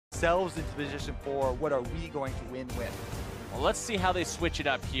themselves into position for what are we going to win with. Well, let's see how they switch it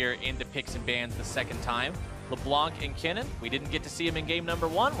up here into picks and bans the second time. LeBlanc and Kinnan, we didn't get to see him in game number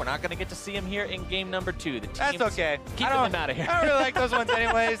 1. We're not going to get to see him here in game number 2. The team's That's okay. keeping them out of here. I don't really like those ones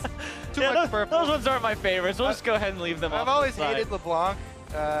anyways. Too much purple. Those ones aren't my favorites. We'll just go ahead and leave them off. I've always hated LeBlanc.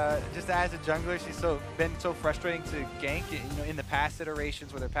 Just as a jungler, she's been so frustrating to gank, in the past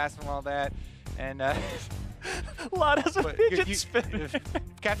iterations where they're passing and all that. And Lada's a fidget spinner.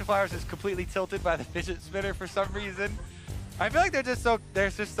 Captain Flowers is completely tilted by the fidget spinner for some reason. I feel like they're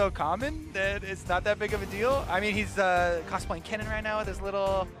just so common that it's not that big of a deal. I mean, he's cosplaying Kennen right now with his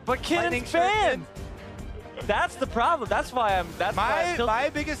little. But Kennen's banned. That's the problem. That's why I'm. That's my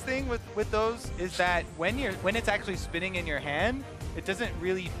biggest thing with those is that when it's actually spinning in your hand, it doesn't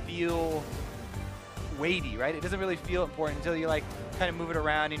really feel weighty, right? It doesn't really feel important until you like kind of move it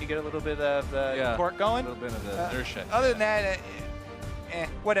around and you get a little bit of the torque going. A little bit of the inertia. Other than that.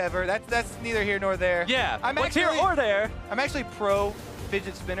 Whatever. That's neither here nor there. Yeah, what's here or there? I'm actually pro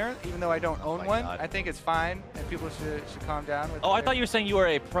fidget spinner, even though I don't own one. God. I think it's fine, and people should calm down with I thought you were saying you were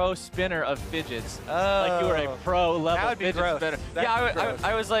a pro spinner of fidgets. Like you were a pro level fidget spinner. Yeah,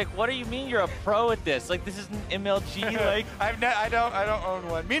 I was like, what do you mean you're a pro at this? Like this isn't MLG. Like I don't own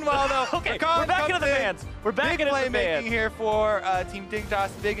one. Meanwhile, though, okay, we're back into the bans. We're back into the bans. Playmaking here for Team Dignitas,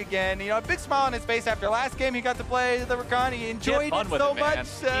 big again. A big smile on his face after last game. He got to play the Rakan. He enjoyed it so much.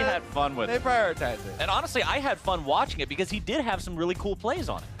 He had fun with it. They prioritized it. And honestly, I had fun watching it because he did have some really cool plays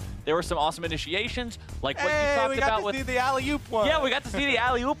on it. There were some awesome initiations, like what you talked about with the alley-oop one. Yeah, we got to see the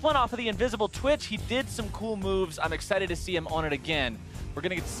alley-oop one off of the invisible twitch. He did some cool moves. I'm excited to see him on it again. We're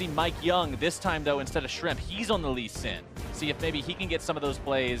going to get to see Mike Young this time, though, instead of Shrimp. He's on the Lee Sin. See if maybe he can get some of those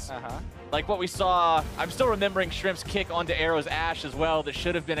plays. Like what we saw. I'm still remembering Shrimp's kick onto Arrow's Ash as well that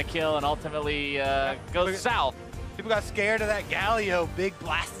should have been a kill and ultimately goes south. People got scared of that Galio big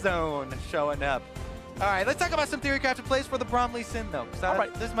blast zone showing up. All right, let's talk about some theory crafted plays for the Braum Lee Sin, though. All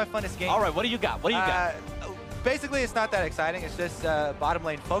right, this is my funnest game. All right, what do you got? What do you got? Basically, it's not that exciting. It's just bottom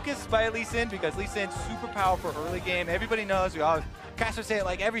lane focus by Lee Sin because Lee Sin's super powerful early game. Everybody knows. We always casters say it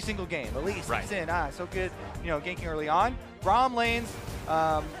like every single game. Lee Sin, so good. Ganking early on. Braum lanes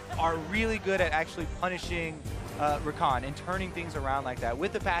are really good at actually punishing Rakan and turning things around like that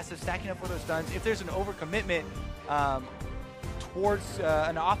with the passive, stacking up for those stuns. If there's an overcommitment towards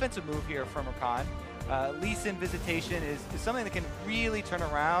an offensive move here from Rakan. Lee Sin Visitation is something that can really turn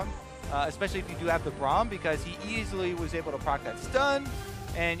around, especially if you do have the Braum, because he easily was able to proc that stun,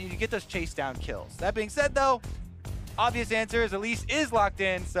 and you get those chase down kills. That being said, though, obvious answer is Elise is locked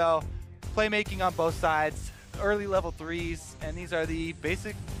in, so playmaking on both sides, early level 3s, and these are the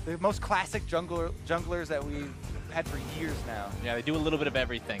most classic junglers that we've had for years now. Yeah, they do a little bit of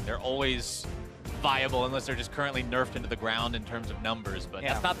everything. They're always viable unless they're just currently nerfed into the ground in terms of numbers, but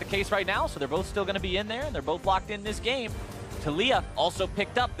that's not the case right now, so they're both still going to be in there, and they're both locked in this game. Talia also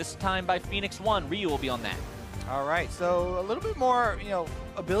picked up this time by Phoenix1. Ryu will be on that. All right, so a little bit more,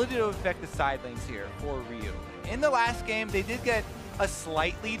 ability to affect the side lanes here for Ryu. In the last game, they did get a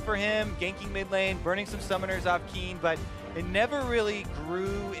slight lead for him, ganking mid lane, burning some summoners off Keen, but it never really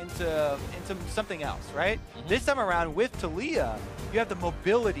grew into something else, right? This time around with Talia, you have the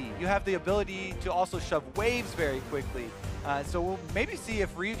mobility, you have the ability to also shove waves very quickly. So we'll maybe see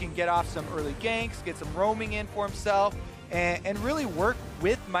if Ryu can get off some early ganks, get some roaming in for himself, and really work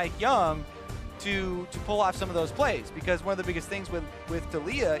with Mike Young to pull off some of those plays. Because one of the biggest things with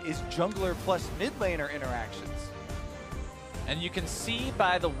Talia is jungler plus mid laner interactions. And you can see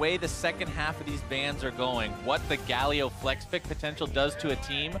by the way the second half of these bans are going what the Galio flex pick potential does to a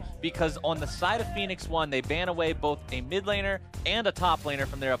team, because on the side of Phoenix1, they ban away both a mid laner and a top laner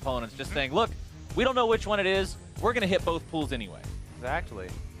from their opponents, just saying, look, we don't know which one it is, we're going to hit both pools anyway. Exactly.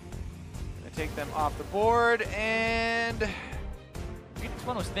 Gonna take them off the board, and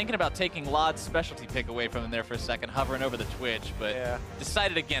Phoenix1 was thinking about taking Lod's specialty pick away from him there for a second, hovering over the Twitch, but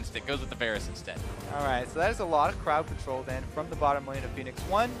decided against it, goes with the Varus instead. All right, so that is a lot of crowd control then from the bottom lane of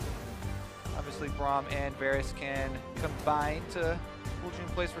Phoenix1. Obviously, Braum and Varus can combine to hold you in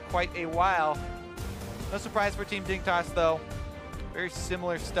place for quite a while. No surprise for Team Dignitas, though. Very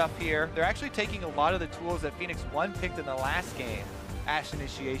similar stuff here. They're actually taking a lot of the tools that Phoenix1 picked in the last game. Ash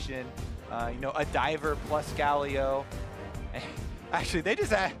Initiation, a diver plus Galio. Actually, they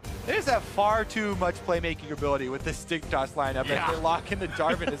just have far too much playmaking ability with this Dignitas lineup, and they lock in the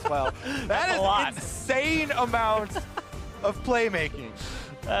Jarvan as well. That is an insane amount of playmaking.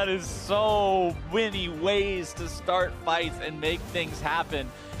 That is so many ways to start fights and make things happen.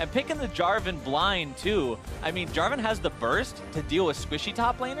 And picking the Jarvan blind, too. I mean, Jarvan has the burst to deal with squishy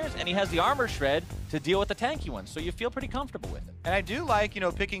top laners, and he has the armor shred to deal with the tanky ones. So you feel pretty comfortable with it. And I do like,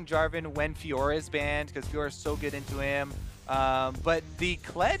 picking Jarvan when Fiora is banned, because Fiora is so good into him. But the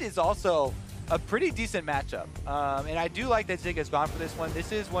Kled is also a pretty decent matchup. And I do like that Zig has gone for this one.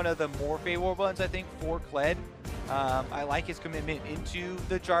 This is one of the more favorable ones, I think, for Kled. I like his commitment into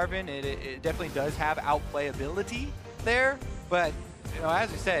the Jarvan. It definitely does have outplayability there. But,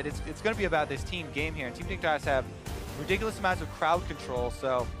 as we said, it's going to be about this team game here. And Team Dignitas have ridiculous amounts of crowd control.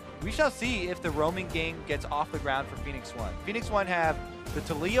 So we shall see if the roaming game gets off the ground for Phoenix1. Phoenix1 have the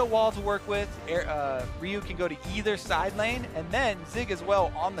Talia wall to work with. Ryu can go to either side lane, and then Zig as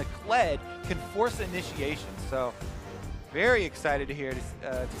well on the Kled can force initiation. So very excited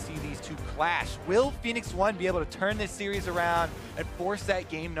to see these two clash. Will Phoenix1 be able to turn this series around and force that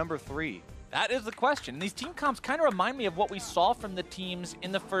game number 3? That is the question. And these team comps kind of remind me of what we saw from the teams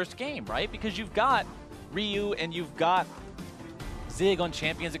in the first game, right? Because you've got Ryu and you've got Zig on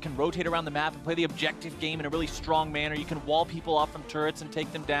champions that can rotate around the map and play the objective game in a really strong manner. You can wall people off from turrets and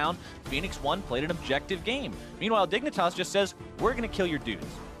take them down. Phoenix1 played an objective game. Meanwhile, Dignitas just says, we're going to kill your dudes.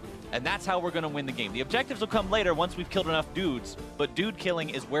 And that's how we're going to win the game. The objectives will come later once we've killed enough dudes, but dude killing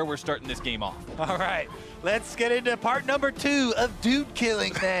is where we're starting this game off. All right, let's get into part number 2 of dude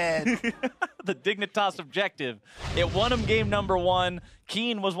killing, man. The Dignitas objective. It won him game number 1.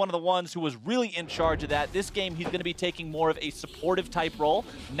 Keen was one of the ones who was really in charge of that. This game, he's going to be taking more of a supportive type role.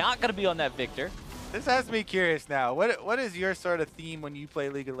 Not going to be on that Victor. This has me curious now. What is your sort of theme when you play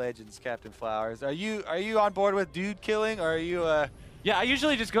League of Legends, Captain Flowers? Are you on board with dude killing, or are you Yeah, I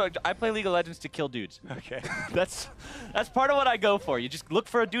usually just I play League of Legends to kill dudes. Okay. That's part of what I go for. You just look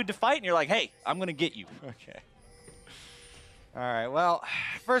for a dude to fight, and you're like, hey, I'm going to get you. Okay. All right, well,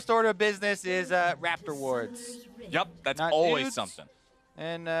 first order of business is Raptor Wards. Yep, that's Not always dudes. something.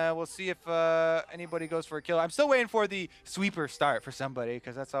 And we'll see if anybody goes for a kill. I'm still waiting for the sweeper start for somebody,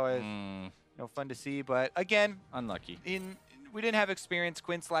 because that's always fun to see. But again, Unlucky. We didn't have experienced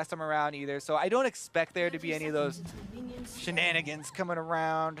Quince last time around either, so I don't expect there to be any of those shenanigans coming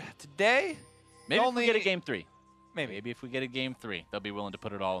around today. Maybe if we get a game 3. Maybe if we get a game 3, they'll be willing to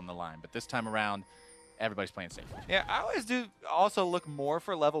put it all on the line. But this time around, everybody's playing safe. Yeah, I always do also look more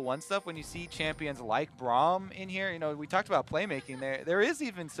for level 1 stuff when you see champions like Braum in here. We talked about playmaking there. There is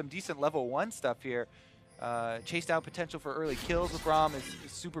even some decent level 1 stuff here. Chase down potential for early kills with Braum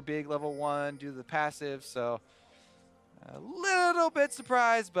is super big level 1 due to the passive, so a little bit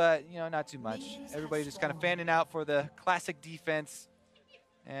surprised, but not too much. Everybody just kind of fanning out for the classic defense.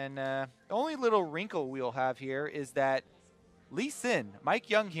 And the only little wrinkle we'll have here is that Lee Sin,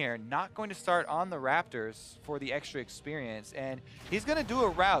 Mike Young here, not going to start on the Raptors for the extra experience. And he's going to do a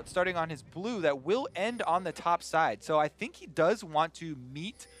route starting on his blue that will end on the top side. So I think he does want to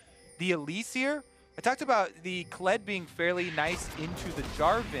meet the Elise here. I talked about the Kled being fairly nice into the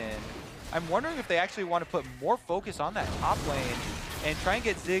Jarvan. I'm wondering if they actually want to put more focus on that top lane and try and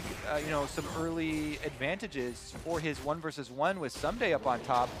get Zig, some early advantages for his 1v1 with Someday up on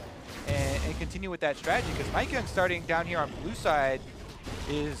top and continue with that strategy. Because Mike Young starting down here on blue side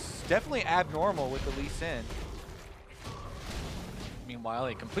is definitely abnormal with the Lee Sin. Meanwhile,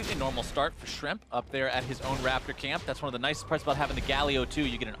 a completely normal start for Shrimp up there at his own Raptor camp. That's one of the nicest parts about having the Galio too.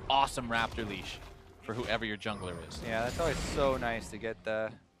 You get an awesome Raptor leash for whoever your jungler is. Yeah, that's always so nice to get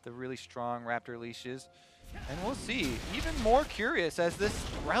the really strong Raptor leashes. And we'll see. Even more curious as this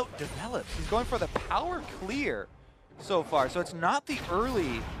route develops. He's going for the power clear so far. So it's not the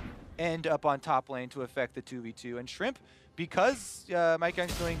early end up on top lane to affect the 2v2. And Shrimp, because Mike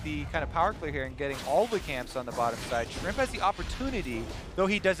Young's doing the kind of power clear here and getting all the camps on the bottom side, Shrimp has the opportunity, though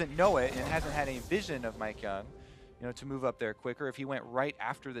he doesn't know it and hasn't had any vision of Mike Young, to move up there quicker if he went right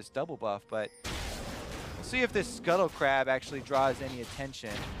after this double buff. But we'll see if this Scuttle Crab actually draws any attention.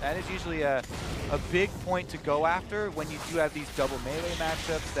 That is usually a big point to go after when you do have these double melee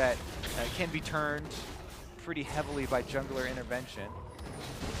matchups that can be turned pretty heavily by jungler intervention.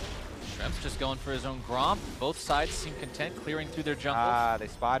 Shrimp's just going for his own Gromp. Both sides seem content clearing through their jungle. Ah, they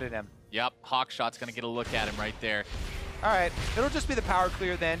spotted him. Yep, Hawkshot's going to get a look at him right there. All right, it'll just be the power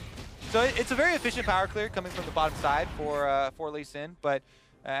clear then. So it's a very efficient power clear coming from the bottom side for Lee Sin, but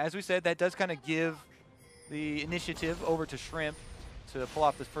as we said, that does kind of give the initiative over to Shrimp to pull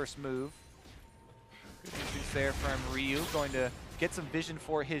off the first move. Good issues there from Ryu, going to get some vision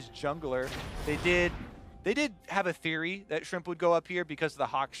for his jungler. They did They did have a theory that Shrimp would go up here because of the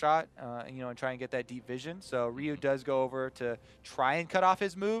hawk shot, and try and get that deep vision. So Ryu does go over to try and cut off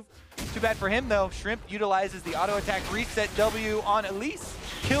his move. Too bad for him, though. Shrimp utilizes the auto attack reset W on Elise,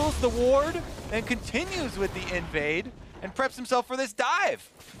 kills the ward, and continues with the invade, and preps himself for this dive.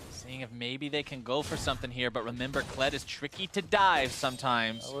 Seeing if maybe they can go for something here, but remember, Kled is tricky to dive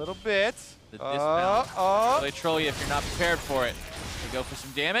sometimes. A little bit. The dismount can really troll you if you're not prepared for it. They go for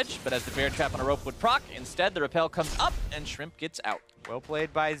some damage, but as the bear trap on a rope would proc, instead the repel comes up and Shrimp gets out. Well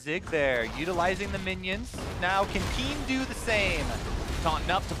played by Zig there, utilizing the minions. Now can Keen do the same? Taunting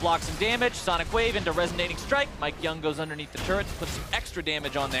up to block some damage, Sonic Wave into Resonating Strike. Mike Young goes underneath the turret to put some extra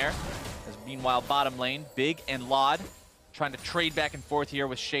damage on there. As meanwhile, bottom lane, Big and Lod trying to trade back and forth here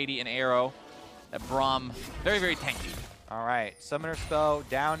with Shady and Arrow. That Braum, very, very tanky. All right, Summoner Spell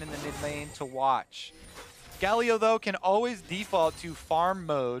down in the mid lane to watch. Galio, though, can always default to farm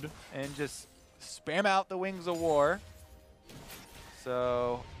mode and just spam out the Wings of War.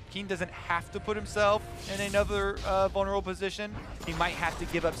 So Keen doesn't have to put himself in another vulnerable position. He might have to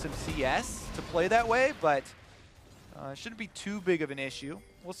give up some CS to play that way, but it shouldn't be too big of an issue.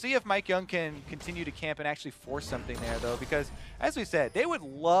 We'll see if Mike Young can continue to camp and actually force something there, though, because, as we said, they would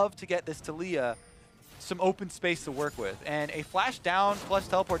love to get this Talia some open space to work with. And a flash down plus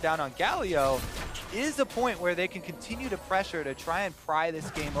teleport down on Galio is a point where they can continue to pressure to try and pry this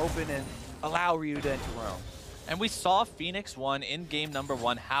game open and allow Ryu to enter roam. And we saw Phoenix1 in game number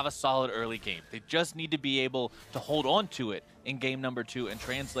 1 have a solid early game. They just need to be able to hold on to it in game number 2 and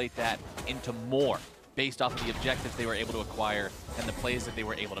translate that into more based off of the objectives they were able to acquire and the plays that they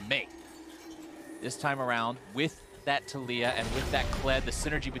were able to make. This time around, with that Talia and with that Kled, the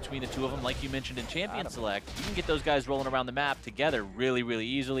synergy between the two of them, like you mentioned in Champion Select, you can get those guys rolling around the map together really, really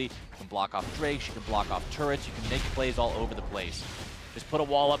easily. You can block off Drakes, you can block off turrets, you can make plays all over the place. Just put a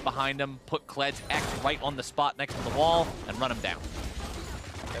wall up behind them, put Kled's X right on the spot next to the wall, and run him down.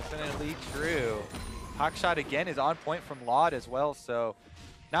 Definitely true. Hawkshot again is on point from Laud as well, so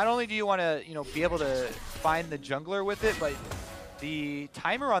not only do you want to, be able to find the jungler with it, but the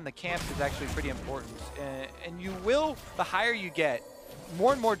timer on the camps is actually pretty important. And you will, the higher you get,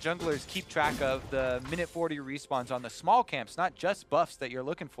 more and more junglers keep track of the minute 40 respawns on the small camps, not just buffs that you're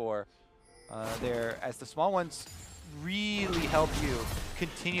looking for there, as the small ones really help you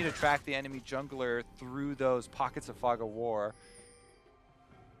continue to track the enemy jungler through those pockets of fog of war.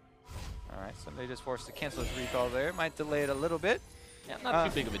 All right, somebody just forced to cancel his recall there. Might delay it a little bit. Yeah, not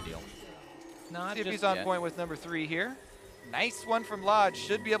too big of a deal. Not see if just he's on yet. point with number 3 here. Nice one from Lodge.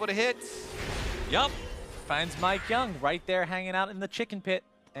 Should be able to hit. Yup. Finds Mike Young right there hanging out in the chicken pit.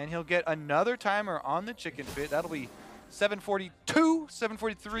 And he'll get another timer on the chicken pit. That'll be 7:42,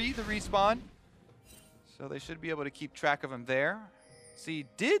 7:43, the respawn. So they should be able to keep track of him there. See,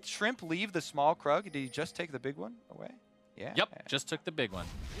 did Shrimp leave the small Krug? Did he just take the big one away? Yeah. Yep, just took the big one.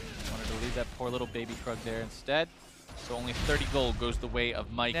 Wanted to leave that poor little baby Krug there instead. So only 30 gold goes the way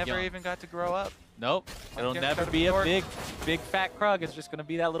of Mike Young. Never even got to grow up. Nope. It'll never be a big fat Krug. It's just going to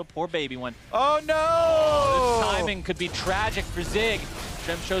be that little poor baby one. Oh, no! Oh, this timing could be tragic for Zig.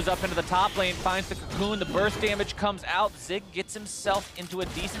 Shrimp shows up into the top lane, finds the cocoon. The burst damage comes out. Zig gets himself into a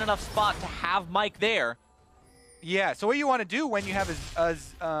decent enough spot to have Mike there. Yeah, so what you want to do when you have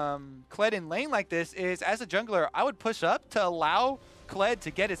Kled in lane like this is, as a jungler, I would push up to allow Kled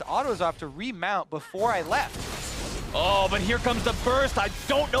to get his autos off to remount before I left. Oh, but here comes the burst. I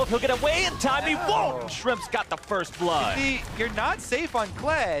don't know if he'll get away in time. He won't. Shrimp's got the first blood. See, you're not safe on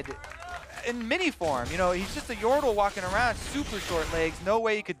Kled in mini form. He's just a Yordle walking around, super short legs. No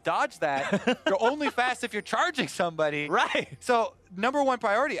way you could dodge that. You're only fast if you're charging somebody. Right. So number one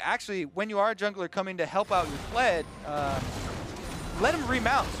priority, actually, when you are a jungler coming to help out your Kled, let him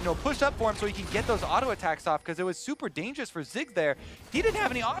remount. Push up for him so he can get those auto attacks off, because it was super dangerous for Zig there. He didn't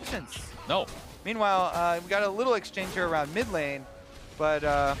have any options. No. Meanwhile, we got a little exchange here around mid lane. But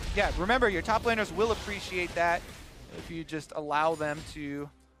yeah, remember, your top laners will appreciate that if you just allow them to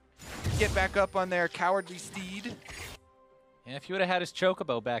get back up on their cowardly steed. Yeah, if you would have had his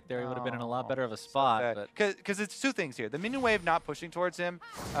Chocobo back there, he would have been in a lot better of a spot. Because it's two things here. The minion wave not pushing towards him.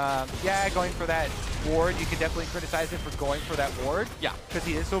 Yeah, going for that ward. You can definitely criticize him for going for that ward. Yeah. Because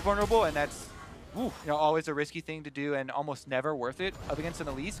he is so vulnerable, and that's always a risky thing to do and almost never worth it up against an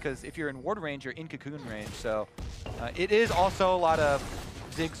Elise, because if you're in ward range, you're in cocoon range. So it is also a lot of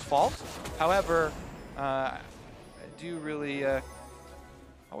Zig's fault. However, I do really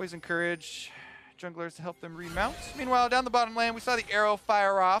always encourage junglers to help them remount. Meanwhile, down the bottom lane, we saw the arrow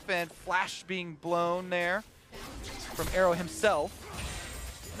fire off and flash being blown there from Arrow himself.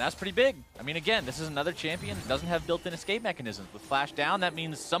 that's pretty big. I mean, again, this is another champion that doesn't have built-in escape mechanisms. With flash down, that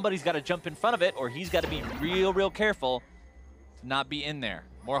means somebody's got to jump in front of it, or he's got to be real careful to not be in there.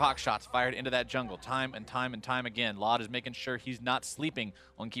 More hawk shots fired into that jungle time and time and time again. Laud is making sure he's not sleeping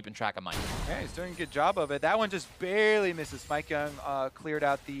on keeping track of Mike. Yeah, he's doing a good job of it. That one just barely misses. Mike Young cleared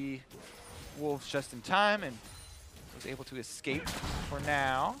out the wolves just in time and was able to escape for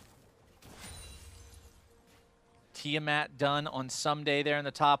now. Tiamat done on Someday there in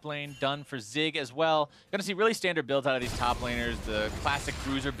the top lane, done for Zig as well. Gonna see really standard builds out of these top laners. The classic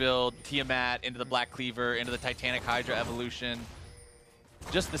Bruiser build, Tiamat into the Black Cleaver, into the Titanic Hydra evolution.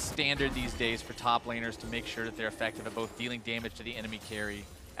 Just the standard these days for top laners to make sure that they're effective at both dealing damage to the enemy carry,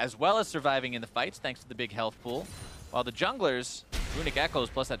 as well as surviving in the fights thanks to the big health pool. While the junglers, Runic Echoes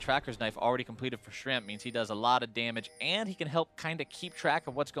plus that Tracker's Knife already completed for Shrimp means he does a lot of damage and he can help kind of keep track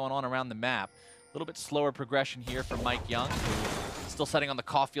of what's going on around the map. A little bit slower progression here for Mike Young, who's still setting on the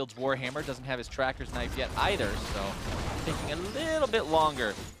Caulfield's Warhammer, doesn't have his Tracker's Knife yet either, so taking a little bit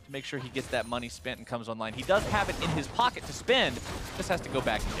longer to make sure he gets that money spent and comes online. He does have it in his pocket to spend, just has to go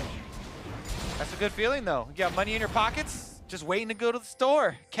back and get it. That's a good feeling, though. You got money in your pockets, just waiting to go to the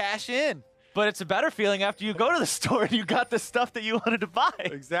store, cash in. But it's a better feeling after you go to the store and you got the stuff that you wanted to buy.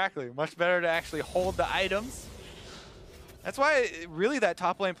 Exactly. Much better to actually hold the items. That's why really that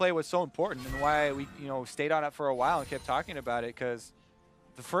top lane play was so important and why we stayed on it for a while and kept talking about it, because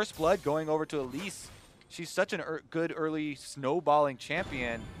the first blood going over to Elise, she's such a good early snowballing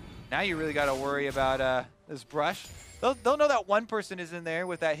champion. Now you really got to worry about this brush. They'll know that one person is in there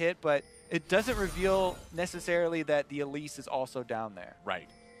with that hit, but it doesn't reveal necessarily that the Elise is also down there. Right.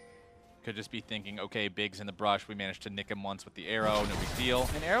 Could just be thinking, okay, Big's in the brush. We managed to nick him once with the arrow. No big deal.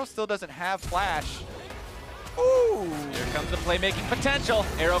 And Arrow still doesn't have flash. Ooh! Here comes the playmaking potential.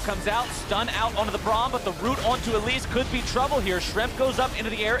 Arrow comes out, stun out onto the Braum, but the route onto Elise could be trouble here. Shrimp goes up into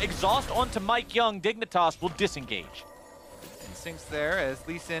the air, exhaust onto Mike Young. Dignitas will disengage. Instincts there as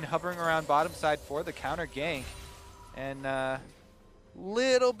Lee Sin hovering around bottom side for the counter gank. And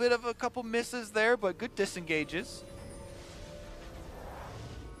little bit of a couple misses there, but good disengages.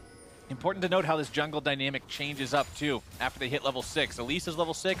 Important to note how this jungle dynamic changes up too after they hit level 6. Elise is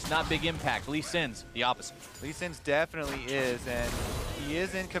level 6, not big impact. Lee Sin's the opposite. Lee Sin's definitely is, and he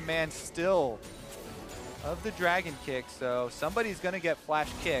is in command still of the dragon kick, so somebody's going to get flash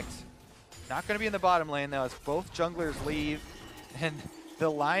kicked. Not going to be in the bottom lane though, as both junglers leave, and the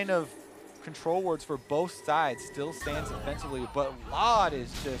line of control wards for both sides still stands defensively, but Laud is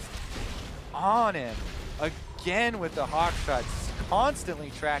just on him again with the hawk shots,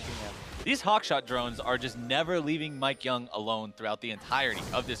 constantly tracking him. These hawkshot drones are just never leaving Mike Young alone throughout the entirety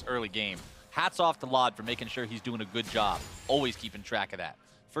of this early game. Hats off to Laud for making sure he's doing a good job, always keeping track of that.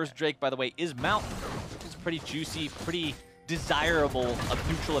 First Drake, by the way, is Mountain, which is pretty juicy, pretty desirable, a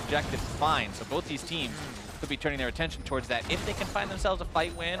neutral objective to find. So both these teams could be turning their attention towards that if they can find themselves a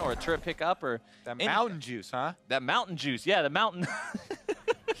fight win or a turret pickup or that mountain juice, huh? That mountain juice, yeah, the mountain.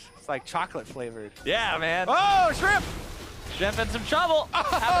 It's like chocolate flavored. Yeah, man. Oh, Shrimp! Shrimp in some trouble.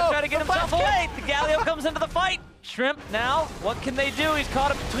 Having to try to get himself away. The Galio comes into the fight. Shrimp now, what can they do? He's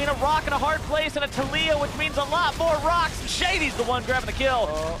caught up between a rock and a hard place and a Talia, which means a lot more rocks. And Shady's the one grabbing the kill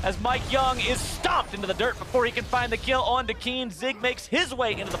as Mike Young is stomped into the dirt before he can find the kill on to Keen. Zig makes his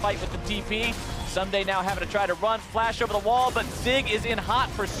way into the fight with the TP. Someday now having to try to run, flash over the wall, but Zig is in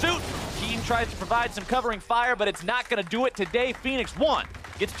hot pursuit. Keen tries to provide some covering fire, but it's not going to do it today. Phoenix1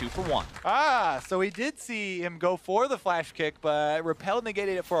 gets 2 for 1. So we did see him go for the flash kick, but Repel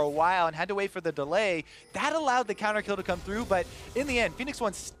negated it for a while and had to wait for the delay. That allowed the counter kill to come through, but in the end,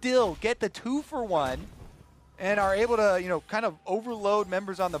 Phoenix1 still get the 2 for 1 and are able to, kind of overload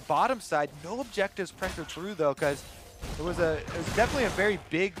members on the bottom side. No objectives pressured through, though, because it was definitely a very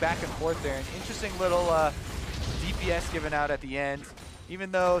big back and forth there. An interesting little DPS given out at the end,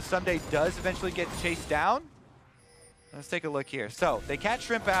 even though Someday does eventually get chased down. Let's take a look here. So they catch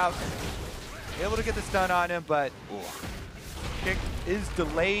Shrimp out, able to get the stun on him, but kick is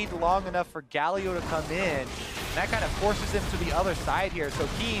delayed long enough for Galio to come in. And that kind of forces him to the other side here. So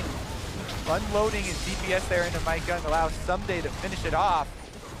Keen unloading his DPS there into Mike Young allows Someday to finish it off.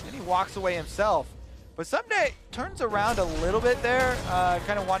 Then he walks away himself. But Someday turns around a little bit there,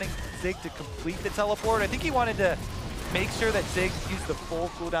 kind of wanting Zig to complete the teleport. I think he wanted to make sure that Zig used the full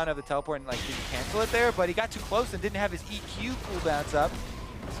cooldown of the teleport and didn't cancel it there, but he got too close and didn't have his EQ cooldowns up.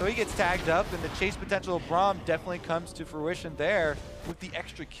 So he gets tagged up, and the chase potential of Braum definitely comes to fruition there with the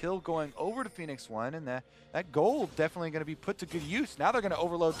extra kill going over to Phoenix1, and that gold definitely going to be put to good use. Now they're going to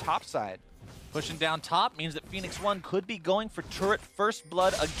overload top side. Pushing down top means that Phoenix1 could be going for turret first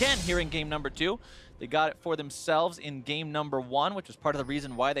blood again here in game number 2. They got it for themselves in game number 1, which was part of the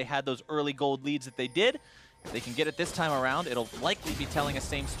reason why they had those early gold leads that they did. If they can get it this time around, it'll likely be telling a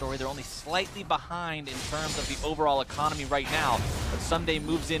same story. They're only slightly behind in terms of the overall economy right now, but Someday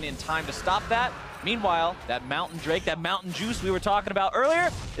moves in time to stop that. Meanwhile, that Mountain Drake, that Mountain Juice we were talking about earlier,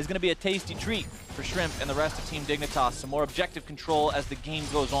 is going to be a tasty treat for Shrimp and the rest of Team Dignitas. Some more objective control as the game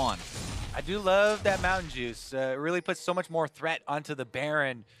goes on. I do love that Mountain Juice. It really puts so much more threat onto the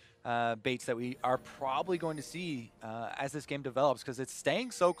Baron baits that we are probably going to see as this game develops, because it's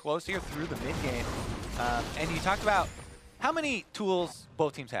staying so close here through the mid game. And you talked about how many tools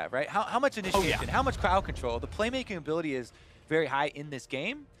both teams have, right? How much initiation, how much crowd control. The playmaking ability is very high in this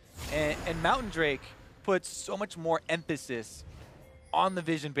game. And Mountain Drake puts so much more emphasis on the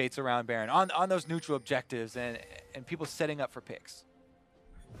vision baits around Baron, on those neutral objectives, and people setting up for picks.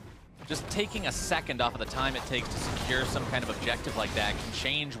 Just taking a second off of the time it takes to secure some kind of objective like that can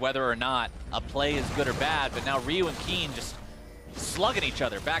change whether or not a play is good or bad, but now Ryu and Keen just slugging each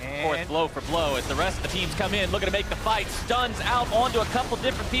other back and forth, blow for blow, as the rest of the teams come in looking to make the fight. Stuns out onto a couple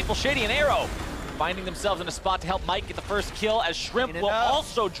different people. Shady and Arrow finding themselves in a spot to help Mike get the first kill, as Shrimp will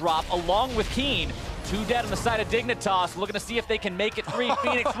also drop along with Keen. 2 dead on the side of Dignitas, looking to see if they can make it 3.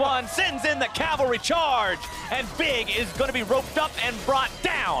 Phoenix1 sends in the cavalry charge, and Big is going to be roped up and brought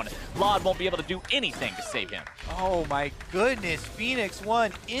down. Lod won't be able to do anything to save him. Oh my goodness,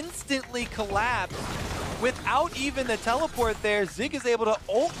 Phoenix1 instantly collapsed without even the teleport there. Zig is able to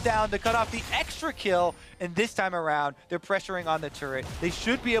ult down to cut off the extra kill, and this time around, they're pressuring on the turret. They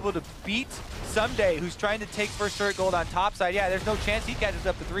should be able to beat Someday, who's trying to take first turret gold on top side. Yeah, there's no chance he catches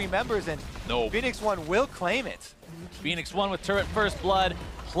up to 3 members, and Phoenix1 will claim it. Phoenix1 with turret first blood,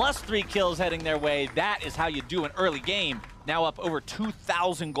 plus 3 kills heading their way. That is how you do an early game. Now up over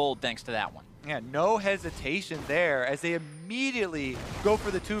 2,000 gold thanks to that one. Yeah, no hesitation there as they immediately go for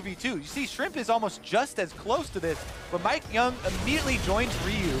the 2v2. You see, Shrimp is almost just as close to this, but Mike Young immediately joins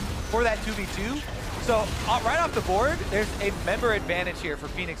Ryu for that 2v2. So right off the board, there's a member advantage here for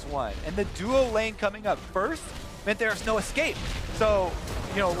Phoenix1. And the duo lane coming up first meant there's no escape. So,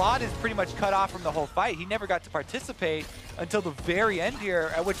 you know, Lod is pretty much cut off from the whole fight. He never got to participate until the very end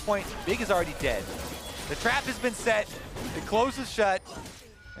here, at which point Big is already dead. The trap has been set, the close is shut,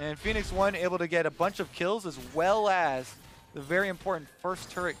 and Phoenix1 able to get a bunch of kills as well as the very important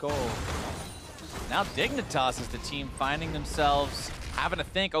first turret goal. Now Dignitas is the team finding themselves having to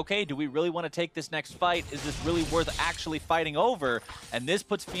think, okay, do we really want to take this next fight? Is this really worth actually fighting over? And this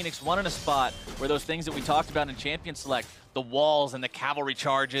puts Phoenix1 in a spot where those things that we talked about in Champion Select, the walls and the cavalry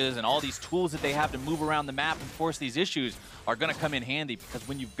charges and all these tools that they have to move around the map and force these issues are going to come in handy, because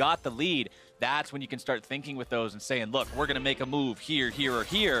when you've got the lead, that's when you can start thinking with those and saying, look, we're going to make a move here, here, or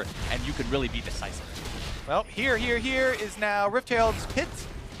here, and you can really be decisive. Well, here is now Rift-Herald's pit,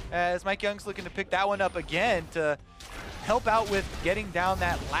 as Mike Young's looking to pick that one up again to help out with getting down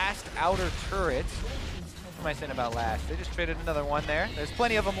that last outer turret. What am I saying about last? They just traded another one there. There's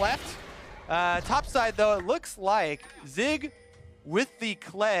plenty of them left. Top side, though, it looks like Zig with the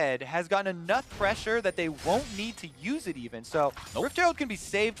Kled has gotten enough pressure that they won't need to use it even. So Rift Herald can be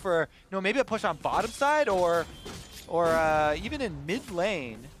saved for, you know, maybe a push on bottom side or even in mid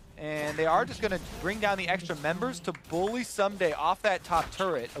lane. And they are just going to bring down the extra members to bully Someday off that top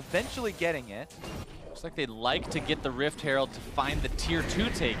turret, eventually getting it. Looks like they'd like to get the Rift Herald to find the tier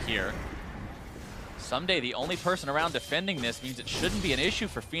 2 take here. Someday, the only person around defending this, means it shouldn't be an issue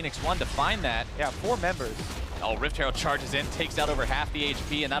for Phoenix1 to find that. Yeah, 4 members. Oh, Rift Herald charges in, takes out over half the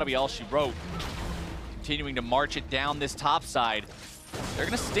HP, and that'll be all she wrote. Continuing to march it down this top side. They're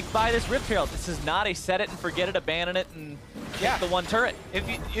going to stick by this Rift Herald. This is not a set it and forget it, abandon it, and get the one turret.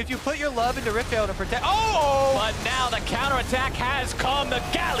 If you put your love into Rift Herald and protect... Oh! But now the counterattack has come. The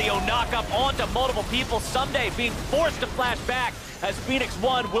Galio knockup onto multiple people. Someday being forced to flash back, as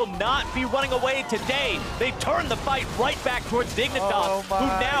Phoenix1 will not be running away today. They turn the fight right back towards Dignitas, who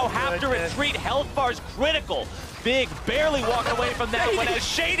now have to retreat. Health bar's critical. Big barely walking away from that one as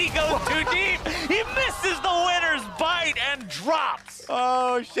Shady goes too deep. He misses the winner's bite and drops.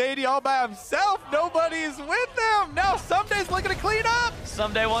 Oh, Shady all by himself. Nobody's with him. Now Someday's looking to clean up.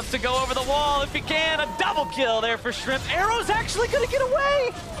 Someday wants to go over the wall if he can. A double kill there for Shrimp. Arrow's actually going to get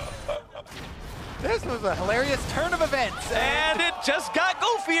away. This was a hilarious turn of events. And it just got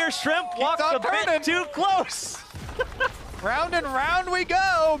goofier. Shrimp walks a bit too close. Round and round we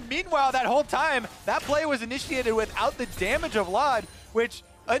go. Meanwhile, that whole time, that play was initiated without the damage of Lod, which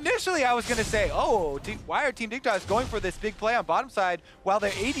initially I was going to say, oh, why are Team Dignitas going for this big play on bottom side while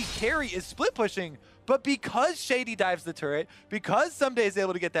their AD carry is split pushing? But because Shady dives the turret, because Someday is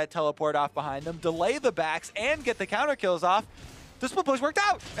able to get that teleport off behind them, delay the backs, and get the counter kills off, the split push worked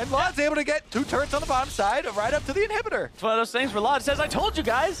out, and Lod's able to get 2 turrets on the bottom side right up to the inhibitor. It's one of those things where Lod says, I told you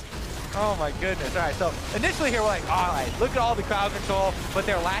guys. Oh my goodness. All right, so initially here we're like, all right, look at all the crowd control, but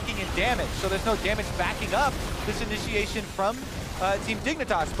they're lacking in damage, so there's no damage backing up this initiation from Team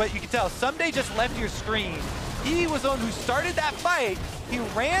Dignitas. But you can tell, Someday just left your screen. He was the one who started that fight. He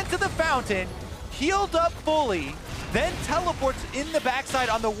ran to the fountain, healed up fully, then teleports in the backside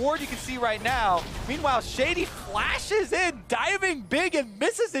on the ward you can see right now. Meanwhile, Shady flashes in, diving big and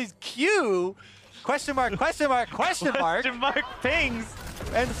misses his Q. Question mark, question mark, question mark. Question mark pings.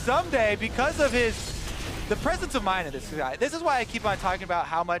 And Someday, because of the presence of mind of this guy, this is why I keep on talking about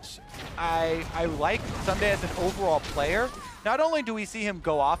how much I like Someday as an overall player. Not only do we see him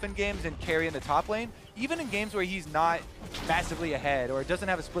go off in games and carry in the top lane, even in games where he's not massively ahead or doesn't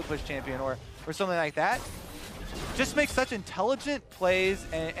have a split push champion or something like that, just makes such intelligent plays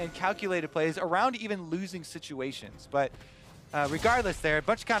and calculated plays around even losing situations. But regardless there, a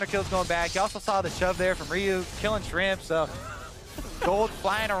bunch of counter kills going back. You also saw the shove there from Ryu, killing Shrimp, so gold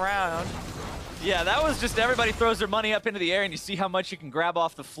flying around. Yeah, that was just everybody throws their money up into the air and you see how much you can grab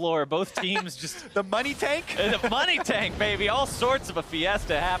off the floor. Both teams just... The money tank? The money tank, baby. All sorts of a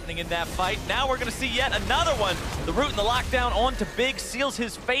fiesta happening in that fight. Now we're going to see yet another one. The root and the lockdown onto Big seals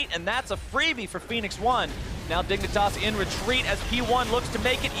his fate, and that's a freebie for Phoenix1. Now Dignitas in retreat as P1 looks to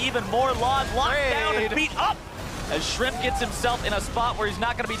make it even more. Lod's locked down and beat up as Shrimp gets himself in a spot where he's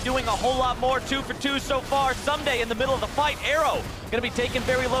not going to be doing a whole lot more. 2 for 2 so far. Someday in the middle of the fight. Arrow going to be taken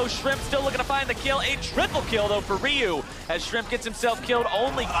very low. Shrimp still looking to find the kill. A triple kill, though, for Ryu as Shrimp gets himself killed.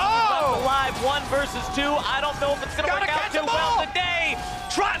 Only left alive. 1 versus 2. I don't know if it's going to work out too well today.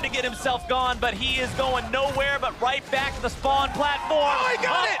 Trying to get himself gone, but he is going nowhere but right back to the spawn platform. Oh, he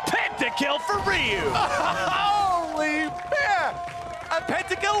got it! Pentakill for Ryu. Holy bear! A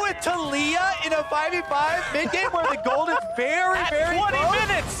pentakill with Talia in a 5v5 mid-game where the gold is very, very 20 close.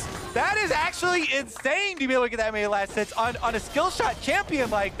 minutes! That is actually insane to be able to get that many last hits on a skill shot champion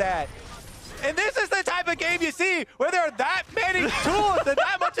like that. And this is the type of game you see where there are that many tools and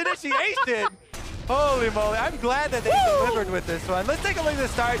that much initiation. Holy moly, I'm glad that they delivered with this one. Let's take a look at the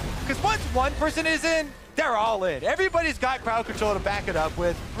start, because once one person is in, they're all in. Everybody's got crowd control to back it up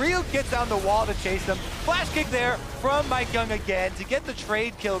with. Ryu gets down the wall to chase them. Flash kick there from Mike Young again to get the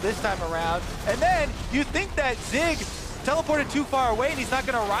trade kill this time around. And then you think that Zig teleported too far away and he's not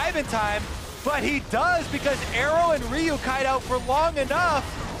gonna arrive in time, but he does because Arrow and Ryu kite out for long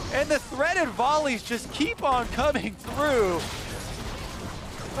enough and the threaded volleys just keep on coming through.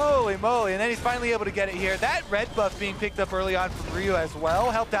 Holy moly, and then he's finally able to get it here. That red buff being picked up early on from Ryu as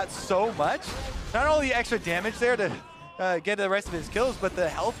well helped out so much. Not only the extra damage there to get the rest of his kills, but the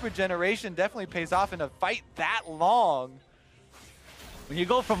health regeneration definitely pays off in a fight that long. When you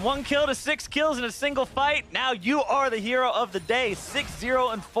go from 1 kill to 6 kills in a single fight, now you are the hero of the day.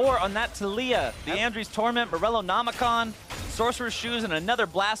 6-0-4 on that Talia. The Andres Torment, Morello Namicon, Sorcerer's Shoes, and another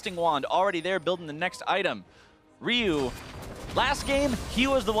Blasting Wand already there building the next item. Ryu, last game, he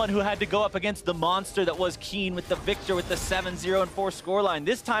was the one who had to go up against the monster that was Keen with the victor with the 7-0-4 scoreline.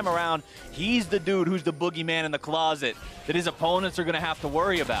 This time around, he's the dude who's the boogeyman in the closet that his opponents are going to have to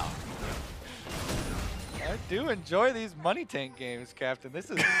worry about. I do enjoy these money tank games, Captain.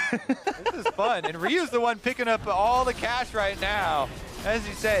 This is fun. And Ryu's the one picking up all the cash right now. As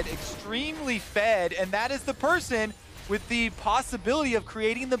you said, extremely fed, and that is the person with the possibility of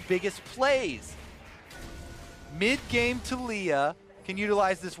creating the biggest plays. Mid-game Talia can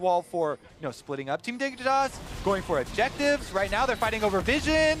utilize this wall for, splitting up Team Dignitas, going for objectives. Right now they're fighting over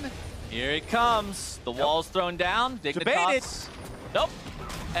vision. Here it comes. The wall's thrown down. Dignitas. Nope.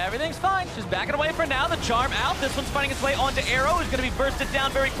 Everything's fine. Just backing away for now. The charm out. This one's finding its way onto Arrow, who's going to be bursted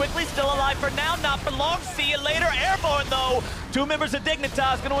down very quickly. Still alive for now. Not for long. See you later. Airborne, though. 2 members of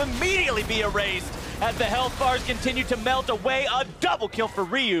Dignitas going to immediately be erased as the health bars continue to melt away. A double kill for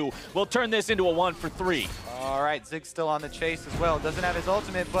Ryu will turn this into a 1 for 3. All right, Zig's still on the chase as well. Doesn't have his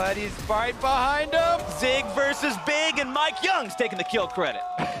ultimate, but he's right behind him. Zig versus Big, and Mike Young's taking the kill credit.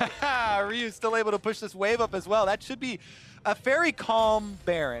 Ryu's still able to push this wave up as well. That should be a very calm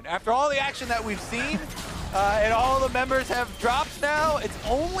Baron. After all the action that we've seen, and all the members have dropped now, it's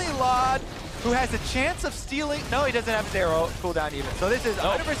only Lod who has a chance of stealing. No, he doesn't have his arrow cooldown even. So this is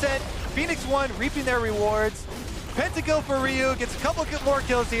 100% Phoenix1 reaping their rewards. Pentakill for Ryu, gets a couple more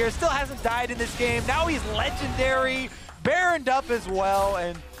kills here, still hasn't died in this game. Now he's legendary, Baroned up as well,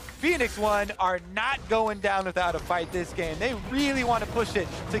 and Phoenix1 are not going down without a fight this game. They really want to push it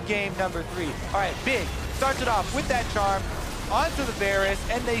to game number 3. All right, Big starts it off with that charm onto the Varus,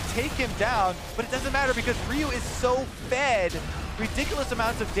 and they take him down, but it doesn't matter because Ryu is so fed ridiculous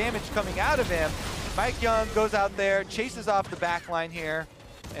amounts of damage coming out of him. Mike Young goes out there, chases off the back line here,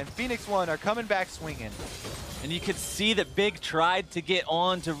 and Phoenix1 are coming back swinging. And you could see that Big tried to get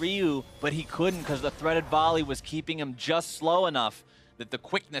on to Ryu, but he couldn't because the threaded volley was keeping him just slow enough that the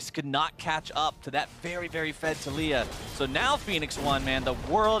quickness could not catch up to that very, very fed Talia. So now Phoenix1, man, the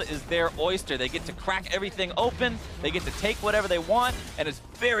world is their oyster. They get to crack everything open, they get to take whatever they want, and it's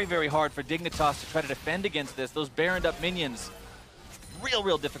very, very hard for Dignitas to try to defend against this. Those Baroned up minions,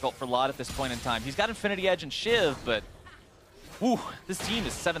 real difficult for Lot at this point in time. He's got Infinity Edge and Shiv, but whew, this team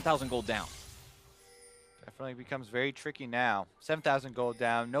is 7,000 gold down. Definitely becomes very tricky now. 7,000 gold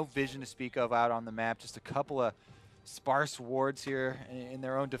down, no vision to speak of out on the map, just a couple of sparse wards here in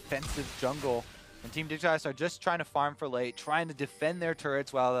their own defensive jungle. And Team Dignitas are just trying to farm for late, trying to defend their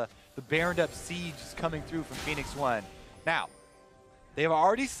turrets while the Baroned up siege is coming through from Phoenix1. Now, they have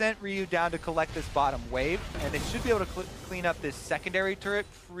already sent Ryu down to collect this bottom wave, and they should be able to clean up this secondary turret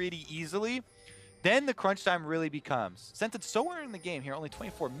pretty easily. Then the crunch time really becomes, since it's so early in the game here, only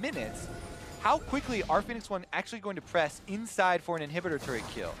 24 minutes, how quickly are Phoenix1 actually going to press inside for an inhibitor turret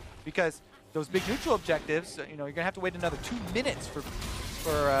kill? Because those big neutral objectives, you know, you're gonna have to wait another 2 minutes for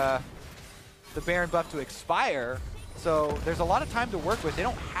the Baron buff to expire. So there's a lot of time to work with. They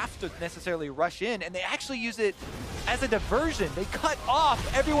don't have to necessarily rush in, and they actually use it as a diversion. They cut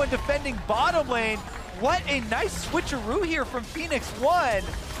off everyone defending bottom lane. What a nice switcheroo here from Phoenix1.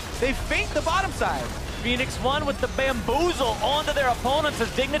 They feint the bottom side. Phoenix1 with the bamboozle onto their opponents as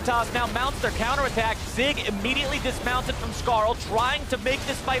Dignitas now mounts their counterattack. Zig immediately dismounted from Skarl, trying to make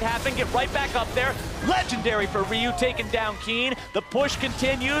this fight happen, get right back up there. Legendary for Ryu taking down Keen. The push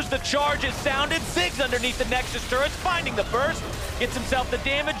continues, the charge is sounded. Zig's underneath the Nexus turrets, finding the burst, gets himself the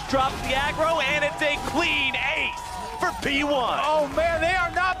damage, drops the aggro, and it's a clean ace for P1. Oh man, they are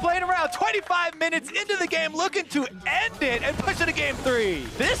not playing around. 25 minutes into the game, looking to end it and push it to game 3.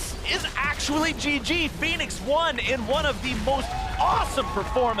 This is actually GG. Phoenix1, in one of the most awesome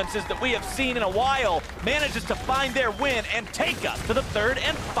performances that we have seen in a while, manages to find their win and take us to the third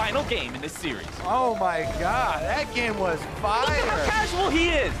and final game in this series. Oh my god, that game was fire. Look at how casual he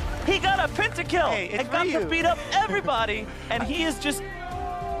is. He got a pentakill and got to beat up everybody, and he is just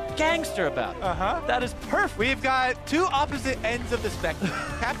gangster about it. That is perfect. We've got two opposite ends of the spectrum.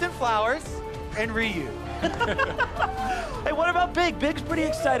 Captain Flowers and Ryu. Hey, what about Big? Big's pretty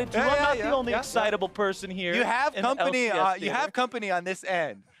excited too. I'm not the only excitable person here. You have company. You have company on this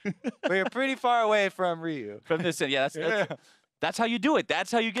end. But you're pretty far away from Ryu. From this end, yeah. That's how you do it.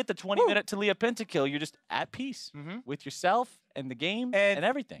 That's how you get the 20-minute Talia pentakill. You're just at peace with yourself and the game and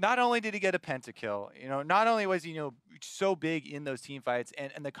everything. Not only did he get a pentakill, you know, not only was he, so big in those team fights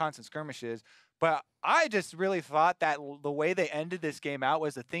and the constant skirmishes, but I just really thought that the way they ended this game out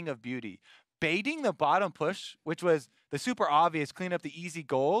was a thing of beauty. Baiting the bottom push, which was the super obvious clean up the easy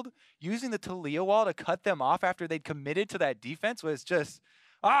gold, using the Talia wall to cut them off after they'd committed to that defense was just,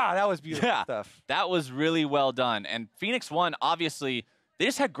 that was beautiful stuff. That was really well done. And Phoenix1, obviously, they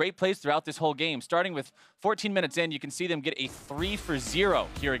just had great plays throughout this whole game. Starting with 14 minutes in, you can see them get a 3-for-0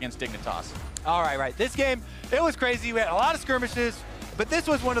 here against Dignitas. All right. This game, it was crazy. We had a lot of skirmishes, but this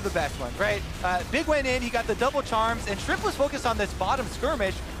was one of the best ones, right? Big went in, he got the double charms, and Shrimp was focused on this bottom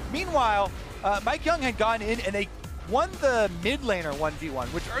skirmish. Meanwhile, Mike Young had gone in, and they won the mid laner 1v1,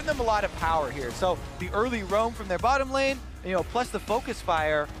 which earned them a lot of power here. So the early roam from their bottom lane, plus the focus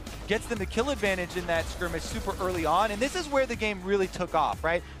fire, gets them the kill advantage in that skirmish super early on, and this is where the game really took off,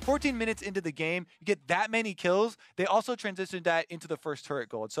 right? 14 minutes into the game, you get that many kills. They also transitioned that into the first turret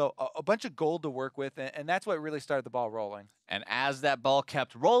gold, so a bunch of gold to work with, and that's what really started the ball rolling. And as that ball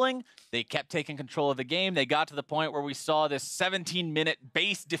kept rolling, they kept taking control of the game. They got to the point where we saw this 17-minute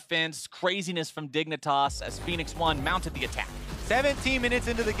base defense craziness from Dignitas as Phoenix1 mounted the attack. 17 minutes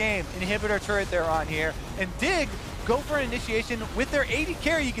into the game, inhibitor turret they're on here, and Dig go for an initiation with their 80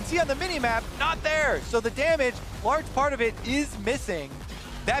 carry. You can see on the minimap, not there. So the damage, large part of it is missing.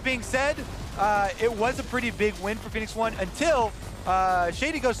 That being said, it was a pretty big win for Phoenix1 until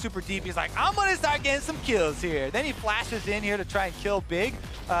Shady goes super deep. He's like, I'm gonna start getting some kills here. Then he flashes in here to try and kill Big,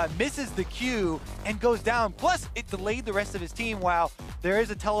 misses the Q and goes down. Plus, it delayed the rest of his team while there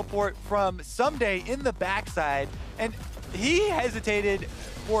is a teleport from Someday in the backside. And he hesitated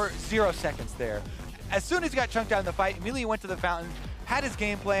for 0 seconds there. As soon as he got chunked out in the fight, immediately went to the fountain, had his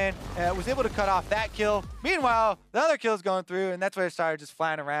game plan, was able to cut off that kill. Meanwhile, the other kill's going through, and that's where it started just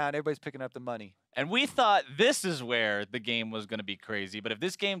flying around. Everybody's picking up the money. And we thought this is where the game was going to be crazy. But if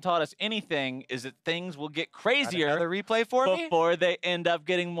this game taught us anything, is that things will get crazier another replay for me before they end up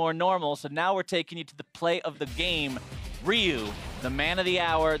getting more normal. So now we're taking you to the play of the game. Ryu, the man of the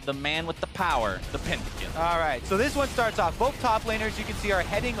hour, the man with the power, the pentakill. All right, so this one starts off. Both top laners, you can see, are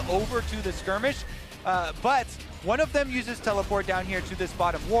heading over to the skirmish, but one of them uses teleport down here to this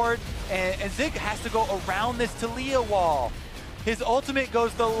bottom ward, and Zig has to go around this Talia wall. His ultimate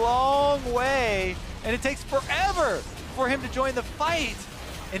goes the long way, and it takes forever for him to join the fight.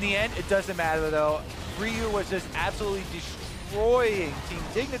 In the end, it doesn't matter though. Ryu was just absolutely destroying Team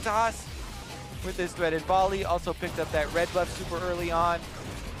Dignitas with this threaded volley. Also picked up that red buff super early on.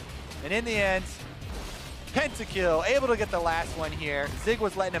 And in the end, pentakill, able to get the last one here. Zig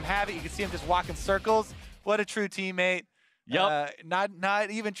was letting him have it. You can see him just walking circles. What a true teammate. Yep.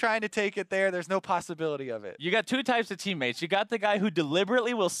 Not even trying to take it there. There's no possibility of it. You got two types of teammates. You got the guy who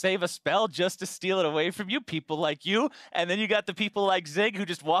deliberately will save a spell just to steal it away from you, people like you. And then you got the people like Zig who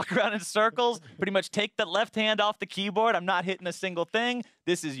just walk around in circles, pretty much take the left hand off the keyboard. I'm not hitting a single thing.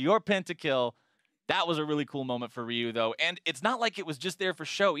 This is your pentakill. That was a really cool moment for Ryu, though. And it's not like it was just there for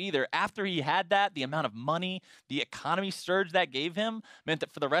show either. After he had that, the amount of money, the economy surge that gave him meant that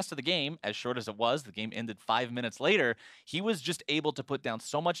for the rest of the game, as short as it was, the game ended 5 minutes later, he was just able to put down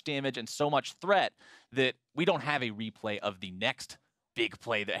so much damage and so much threat that we don't have a replay of the next big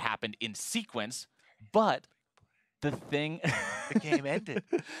play that happened in sequence. But the game ended.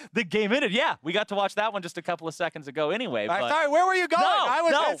 The game ended. Yeah, we got to watch that one just a couple of seconds ago anyway. But sorry, where were you going?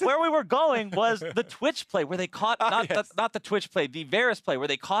 No, where we were going was the Twitch play where they caught, not the Twitch play, the Varus play where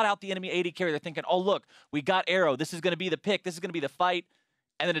they caught out the enemy AD carry. They're thinking, oh, look, we got Arrow. This is going to be the pick. This is going to be the fight.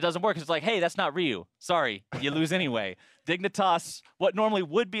 And then it doesn't work. It's like, hey, that's not Ryu. Sorry, you lose anyway. Dignitas, what normally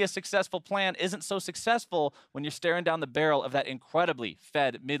would be a successful plan, isn't so successful when you're staring down the barrel of that incredibly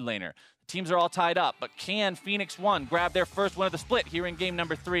fed mid laner. Teams are all tied up, but can Phoenix1 grab their first win of the split here in game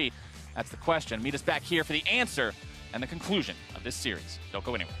number 3? That's the question. Meet us back here for the answer and the conclusion of this series. Don't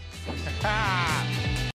go anywhere.